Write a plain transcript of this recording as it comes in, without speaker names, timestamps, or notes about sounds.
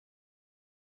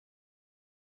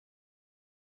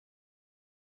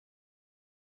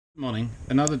Morning,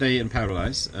 another day in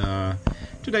paradise.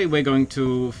 Today we're going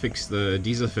to fix the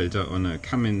diesel filter on a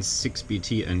Cummins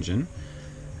 6BT engine,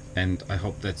 and I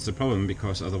hope that's the problem,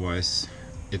 because otherwise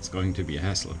it's going to be a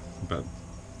hassle, but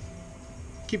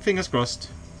keep fingers crossed.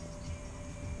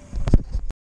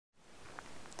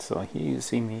 So here you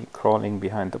see me crawling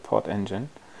behind the pod engine,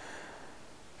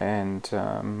 and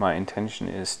my intention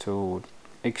is to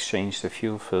exchange the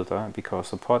fuel filter,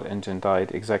 because the pod engine died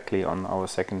exactly on our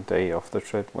second day of the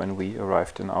trip when we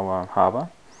arrived in our harbour.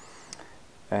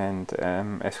 And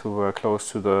as we were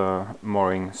close to the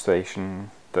mooring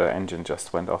station, the engine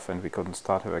just went off and we couldn't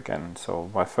start it again. So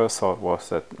my first thought was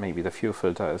that maybe the fuel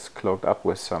filter is clogged up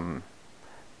with some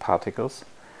particles.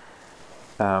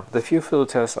 The fuel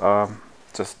filters are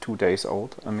just 2 days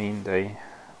old. I mean, they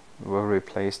were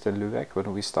replaced in Lübeck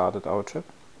when we started our trip.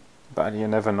 But you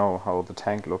never know how the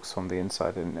tank looks from the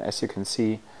inside, and as you can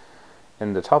see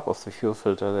in the top of the fuel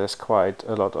filter there's quite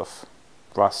a lot of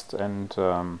rust and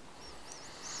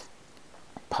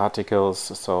particles,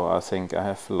 so I think I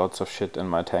have lots of shit in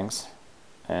my tanks,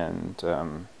 and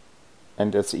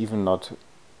it's even not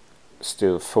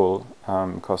still full,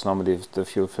 because normally the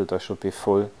fuel filter should be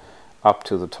full up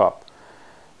to the top.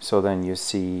 So then you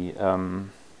see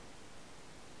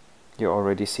you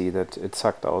already see that it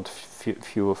sucked out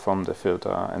fuel from the filter,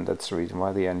 and that's the reason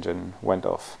why the engine went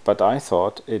off. But I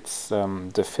thought it's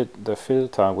the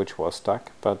filter which was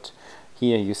stuck, but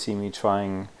here you see me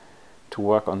trying to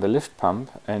work on the lift pump,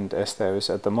 and as there is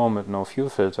at the moment no fuel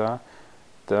filter,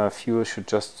 the fuel should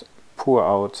just pour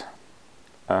out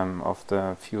of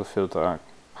the fuel filter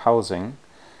housing,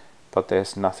 but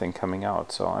there's nothing coming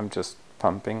out, so I'm just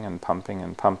pumping and pumping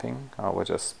and pumping. I will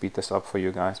just speed this up for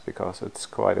you guys because it's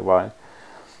quite a while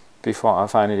before I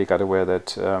finally got aware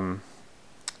that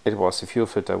it was the fuel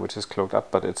filter which is clogged up,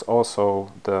 but it's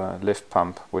also the lift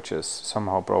pump which is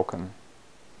somehow broken.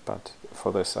 But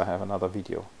for this I have another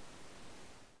video.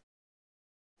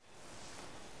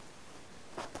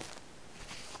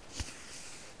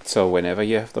 So whenever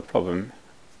you have the problem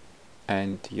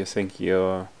and you think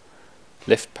your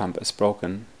lift pump is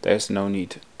broken, there's no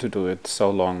need to do it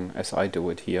so long as I do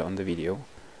it here on the video.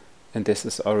 And this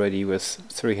is already with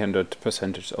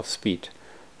 300% of speed.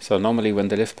 So normally when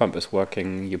the lift pump is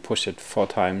working, you push it 4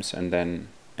 times and then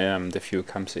the fuel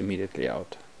comes immediately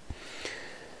out.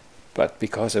 But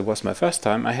because it was my first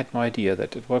time, I had no idea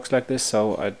that it works like this,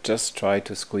 so I just try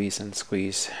to squeeze and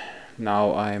squeeze.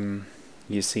 Now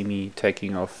you see me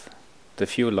taking off the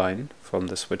fuel line from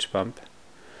the switch pump,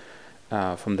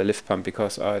 from the lift pump,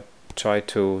 because I try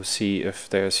to see if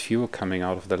there's fuel coming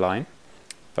out of the line.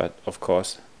 But of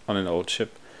course, on an old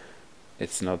ship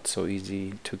it's not so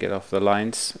easy to get off the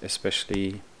lines,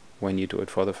 especially when you do it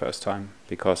for the first time,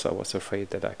 because I was afraid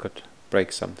that I could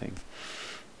break something.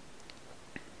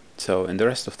 So in the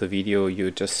rest of the video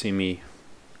you just see me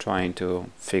trying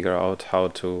to figure out how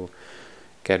to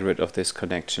get rid of this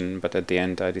connection, but at the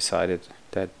end I decided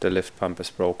that the lift pump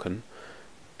is broken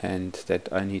and that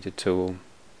I needed to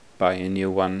buy a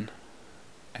new one,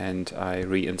 and I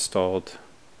reinstalled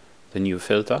the new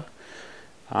filter.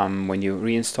 When you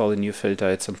reinstall a new filter,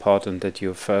 it's important that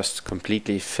you first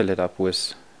completely fill it up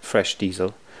with fresh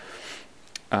diesel,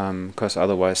 because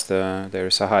otherwise there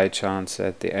is a high chance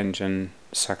that the engine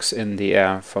sucks in the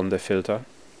air from the filter.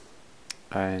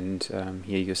 And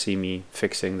here you see me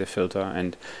fixing the filter,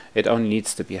 and it only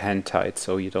needs to be hand tight,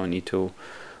 so you don't need to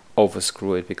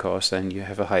overscrew it, because then you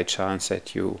have a high chance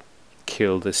that you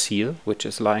kill the seal which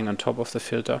is lying on top of the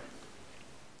filter.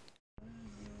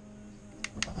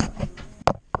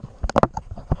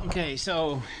 Okay,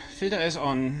 so filter is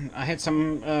on. I had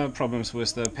some problems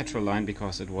with the petrol line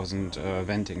because it wasn't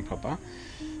venting proper.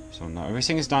 So now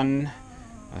everything is done.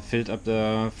 I filled up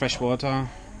the fresh water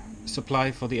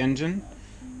supply for the engine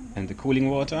and the cooling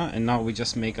water, and now we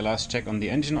just make a last check on the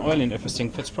engine oil and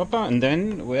everything fits proper, and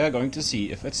then we are going to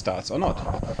see if it starts or not.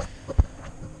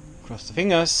 Cross the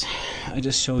fingers. I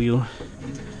just show you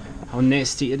how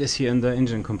nasty it is here in the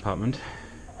engine compartment.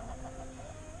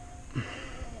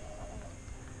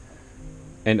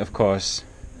 And of course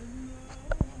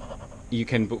you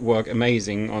can work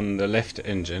amazing on the left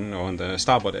engine, or on the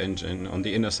starboard engine on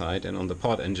the inner side, and on the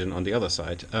pod engine on the other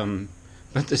side,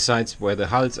 but the sides where the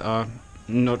hulls are,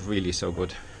 not really so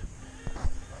good.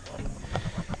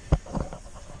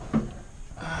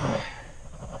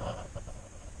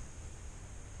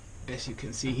 As you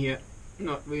can see here,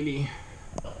 not really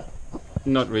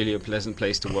a pleasant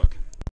place to work.